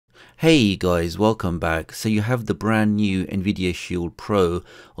Hey guys, welcome back. So you have the brand new Nvidia Shield Pro,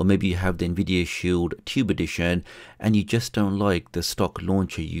 or maybe you have the Nvidia Shield Tube Edition, and you just don't like the stock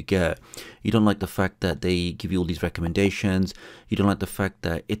launcher you get. You don't like the fact that they give you all these recommendations. You don't like the fact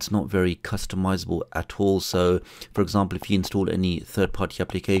that it's not very customizable at all. So for example, if you install any third-party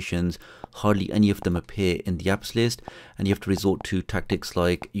applications, hardly any of them appear in the apps list, and you have to resort to tactics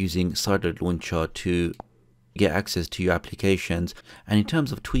like using sideload launcher to get access to your applications. And in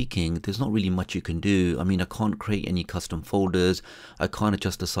terms of tweaking, there's not really much you can do. I mean, I can't create any custom folders, I can't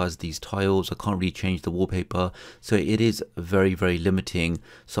adjust the size of these tiles, I can't really change the wallpaper, so it is very limiting.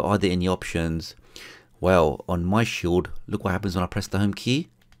 So are there any options? Well, on my Shield, look what happens when I press the home key.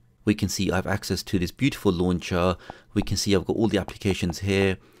 We can see I have access to this beautiful launcher. We can see I've got all the applications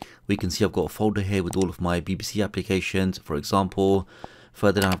here. We can see I've got a folder here with all of my BBC applications, for example.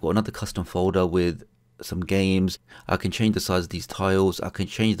 Further down, I've got another custom folder with some games. I can change the size of these tiles, I can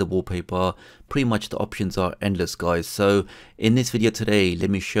change the wallpaper. Pretty much the options are endless, guys. So in this video today,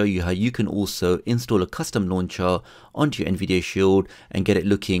 let me show you how you can also install a custom launcher onto your Nvidia Shield and get it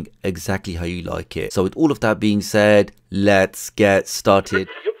looking exactly how you like it. So with all of that being said, let's get started.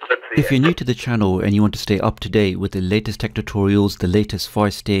 If you're new to the channel and you want to stay up to date with the latest tech tutorials, the latest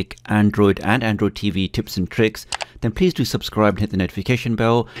Fire Stick, Android and Android TV tips and tricks, then please do subscribe and hit the notification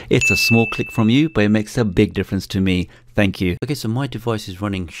bell. It's a small click from you, but it makes a big difference to me. Thank you. Okay, so my device is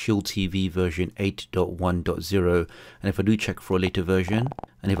running Shield TV version 8.1.0, and if I do check for a later version,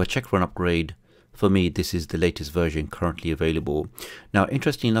 and if I check for an upgrade, for me, this is the latest version currently available. Now,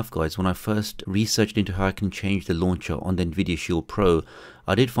 interestingly enough, guys, when I first researched into how I can change the launcher on the Nvidia Shield Pro,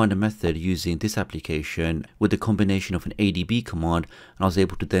 I did find a method using this application with the combination of an ADB command, and I was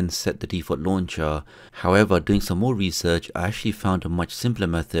able to then set the default launcher. However, doing some more research, I actually found a much simpler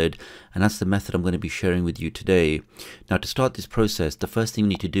method, and that's the method I'm going to be sharing with you today. Now, to start this process, the first thing we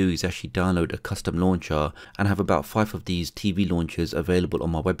need to do is actually download a custom launcher, and I have about 5 of these TV launchers available on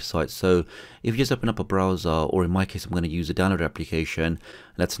my website. So if you just open up a browser, or in my case, I'm going to use a download application,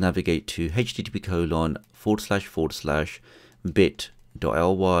 let's navigate to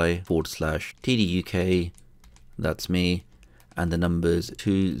http://bit.ly/tduk, that's me, and the numbers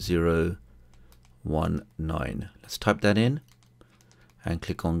 2019. Let's type that in and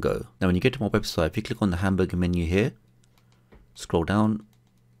click on go. Now when you get to my website, if you click on the hamburger menu here, scroll down,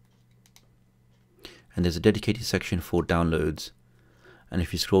 and there's a dedicated section for downloads. And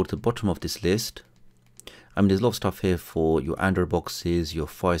if you scroll to the bottom of this list, I mean, there's a lot of stuff here for your Android boxes, your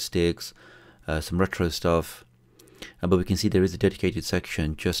Fire Sticks, some retro stuff. But we can see there is a dedicated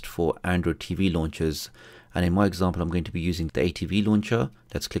section just for Android TV launchers. And in my example, I'm going to be using the ATV launcher.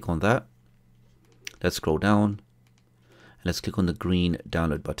 Let's click on that. Let's scroll down. And let's click on the green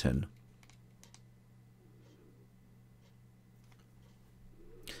download button.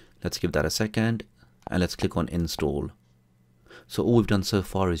 Let's give that a second. And let's click on install. So all we've done so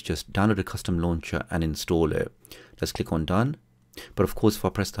far is just download a custom launcher and install it. Let's click on done. But of course, if I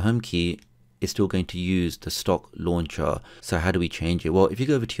press the home key, it's still going to use the stock launcher. So how do we change it? Well, if you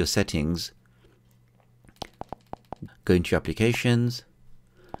go over to your settings, go into your applications,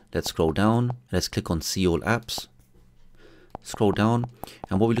 let's scroll down, let's click on see all apps, scroll down,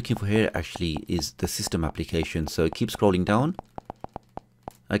 and what we're looking for here actually is the system application. So keep scrolling down.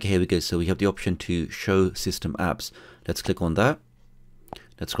 Okay, here we go. So we have the option to show system apps. Let's click on that.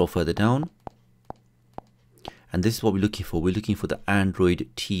 Let's scroll further down. And this is what we're looking for. We're looking for the Android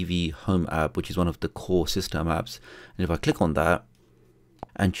TV Home app, which is one of the core system apps. And if I click on that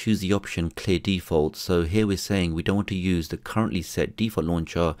and choose the option clear default, so here we're saying we don't want to use the currently set default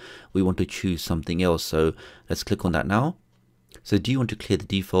launcher, we want to choose something else. So let's click on that now. So do you want to clear the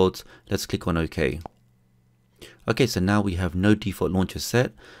defaults? Let's click on OK. Okay, so now we have no default launcher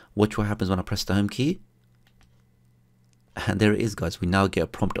set. Watch what happens when I press the home key. And there it is, guys. We now get a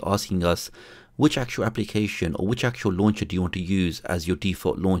prompt asking us which actual application or which actual launcher do you want to use as your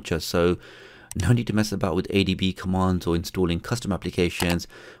default launcher. So no need to mess about with ADB commands or installing custom applications.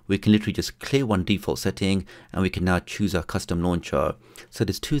 We can literally just clear one default setting and we can now choose our custom launcher. So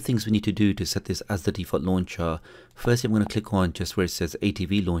there's 2 things we need to do to set this as the default launcher. Firstly, I'm going to click on just where it says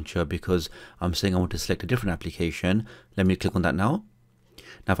ATV launcher because I'm saying I want to select a different application. Let me click on that now.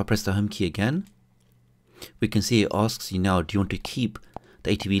 Now if I press the home key again, we can see it asks you now, do you want to keep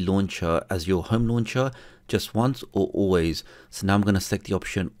the ATV launcher as your home launcher just once or always? So now I'm going to select the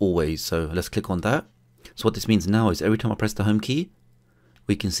option always. So let's click on that. So what this means now is every time I press the home key,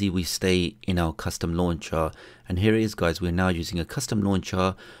 we can see we stay in our custom launcher, and here it is guys, we're now using a custom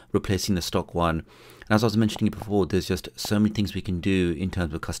launcher replacing the stock one. And as I was mentioning before, there's just so many things we can do in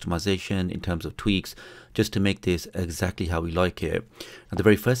terms of customization, in terms of tweaks, just to make this exactly how we like it. And the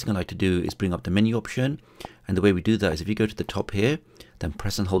very first thing I like to do is bring up the menu option, and the way we do that is if you go to the top here, then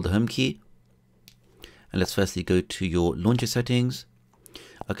press and hold the home key, and let's firstly go to your launcher settings.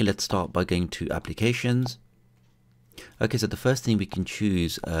 Okay, let's start by going to applications. Okay, so the first thing we can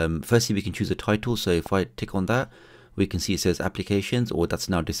choose, firstly we can choose a title. So if I tick on that, we can see it says applications, or that's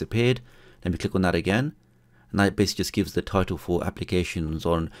now disappeared. Then we click on that again, and that basically just gives the title for applications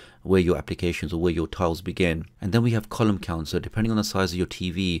on where your applications or where your tiles begin. And then we have column count. So depending on the size of your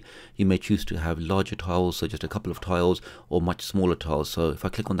TV, you may choose to have larger tiles, so just a couple of tiles, or much smaller tiles. So if I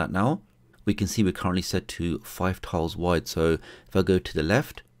click on that now, we can see we're currently set to 5 tiles wide. So if I go to the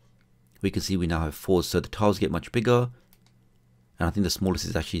left, we can see we now have 4, so the tiles get much bigger, and I think the smallest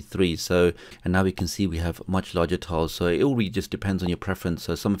is actually 3. So, and now we can see we have much larger tiles. So it all really just depends on your preference.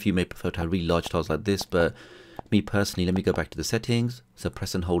 So some of you may prefer to have really large tiles like this, but me personally, let me go back to the settings. So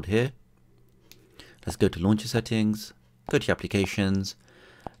press and hold here. Let's go to launcher settings, go to applications,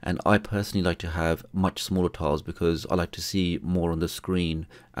 and I personally like to have much smaller tiles because I like to see more on the screen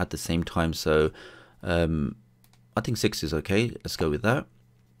at the same time. So I think 6 is okay. Let's go with that.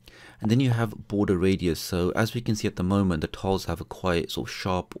 And then you have border radius. So as we can see at the moment, the tiles have a quite sort of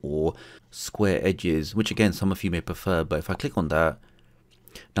sharp or square edges, which again, some of you may prefer. But if I click on that,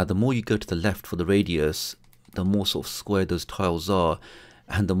 now the more you go to the left for the radius, the more sort of square those tiles are.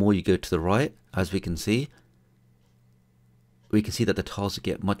 And the more you go to the right, as we can see that the tiles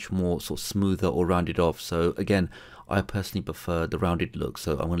get much more sort of smoother or rounded off. So again, I personally prefer the rounded look.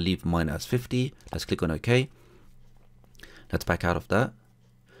 So I'm going to leave mine as 50. Let's click on OK. Let's back out of that.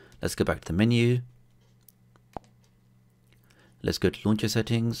 Let's go back to the menu. Let's go to launcher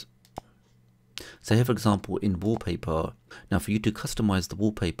settings. So here, for example, in wallpaper, now for you to customize the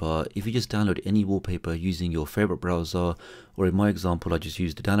wallpaper, if you just download any wallpaper using your favorite browser, or in my example, I just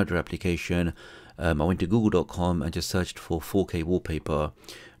used the downloader application. I went to google.com and just searched for 4K wallpaper.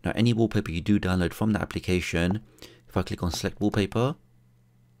 Now, any wallpaper you do download from the application, if I click on select wallpaper,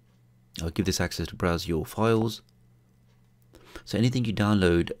 I'll give this access to browse your files. So anything you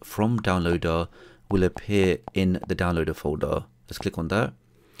download from downloader will appear in the downloader folder. Let's click on that.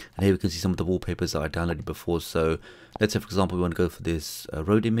 And here we can see some of the wallpapers that I downloaded before. So let's say, for example, we want to go for this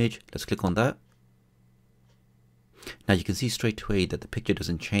road image. Let's click on that. Now you can see straight away that the picture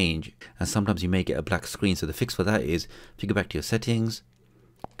doesn't change, and sometimes you may get a black screen. So the fix for that is if you go back to your settings,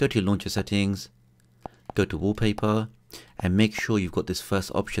 go to your launcher settings, go to wallpaper, and make sure you've got this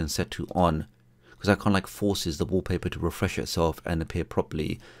first option set to on, because that kind of like forces the wallpaper to refresh itself and appear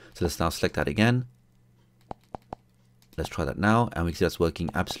properly. So let's now select that again. Let's try that now, and we can see that's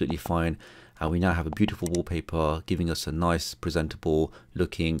working absolutely fine. And we now have a beautiful wallpaper giving us a nice presentable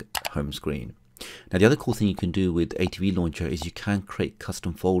looking home screen. Now the other cool thing you can do with ATV Launcher is you can create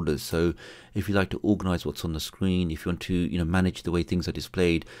custom folders. So if you like to organize what's on the screen, if you want to manage the way things are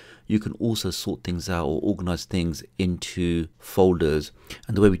displayed, you can also sort things out or organize things into folders.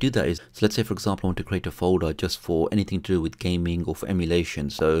 And the way we do that is, so let's say for example I want to create a folder just for anything to do with gaming or for emulation.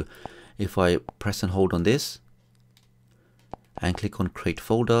 So if I press and hold on this and click on create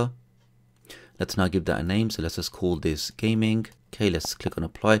folder, let's now give that a name. So let's just call this gaming. Okay, let's click on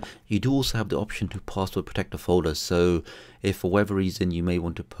apply. You do also have the option to password protect a folder. So if for whatever reason you may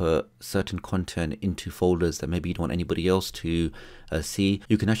want to put certain content into folders that maybe you don't want anybody else to see,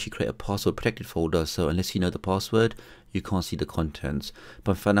 you can actually create a password protected folder. So unless you know the password, you can't see the contents.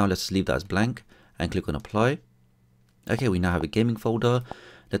 But for now, let's leave that as blank and click on apply. Okay, we now have a gaming folder.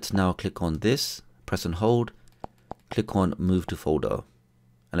 Let's now click on this, press and hold, click on move to folder,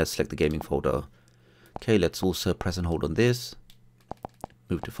 and let's select the gaming folder. Okay, let's also press and hold on this,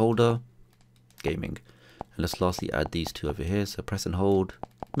 move to folder, gaming, and let's lastly add these two over here. So press and hold,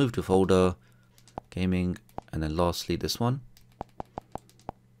 move to folder, gaming, and then lastly this one.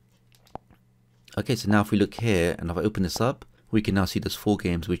 Okay, so now if we look here and if I open this up, we can now see there's 4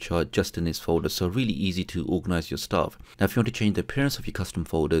 games which are just in this folder. So really easy to organize your stuff. Now if you want to change the appearance of your custom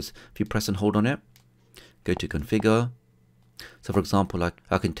folders, if you press and hold on it, go to configure. So for example,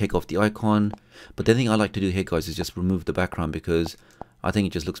 I can take off the icon, but the thing I like to do here guys is just remove the background, because I think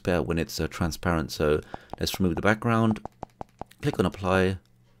it just looks better when it's transparent. So let's remove the background, click on apply,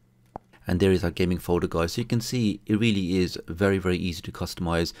 and there is our gaming folder guys. So you can see it really is very, very easy to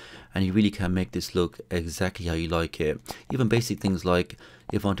customize, and you really can make this look exactly how you like it. Even basic things like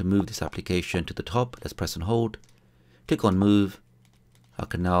if I want to move this application to the top, let's press and hold, click on move. I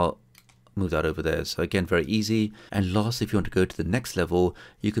can now move that over there. So again, very easy. And last, if you want to go to the next level,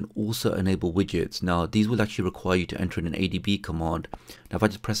 you can also enable widgets. Now these will actually require you to enter in an ADB command. Now if I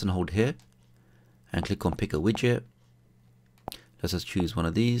just press and hold here and click on pick a widget, let's just choose one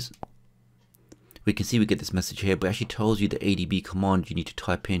of these. We can see we get this message here, but it actually tells you the ADB command you need to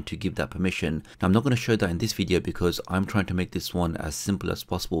type in to give that permission. Now I'm not going to show that in this video because I'm trying to make this one as simple as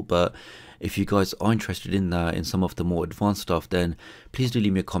possible, but if you guys are interested in that, in some of the more advanced stuff, then please do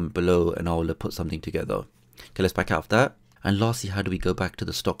leave me a comment below and I'll put something together. Okay, let's back out of that. And lastly, how do we go back to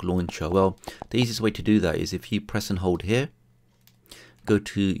the stock launcher? Well, the easiest way to do that is if you press and hold here, go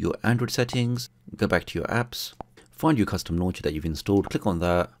to your Android settings, go back to your apps, find your custom launcher that you've installed, click on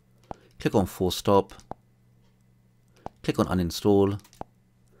that. Click on force stop, click on uninstall,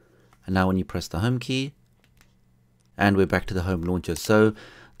 and now when you press the home key, and we're back to the home launcher. So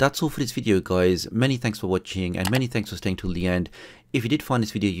that's all for this video, guys. Many thanks for watching and many thanks for staying till the end. If you did find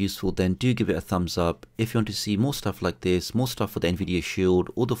this video useful, then do give it a thumbs up. If you want to see more stuff like this, more stuff for the Nvidia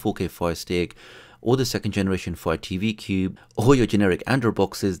Shield or the 4K Fire Stick or the 2nd generation Fire TV Cube or your generic Android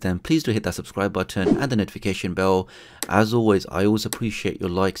boxes, then please do hit that subscribe button and the notification bell. As always, I always appreciate your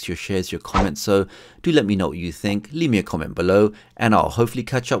likes, your shares, your comments, so do let me know what you think. Leave me a comment below and I'll hopefully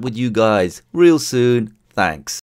catch up with you guys real soon. Thanks.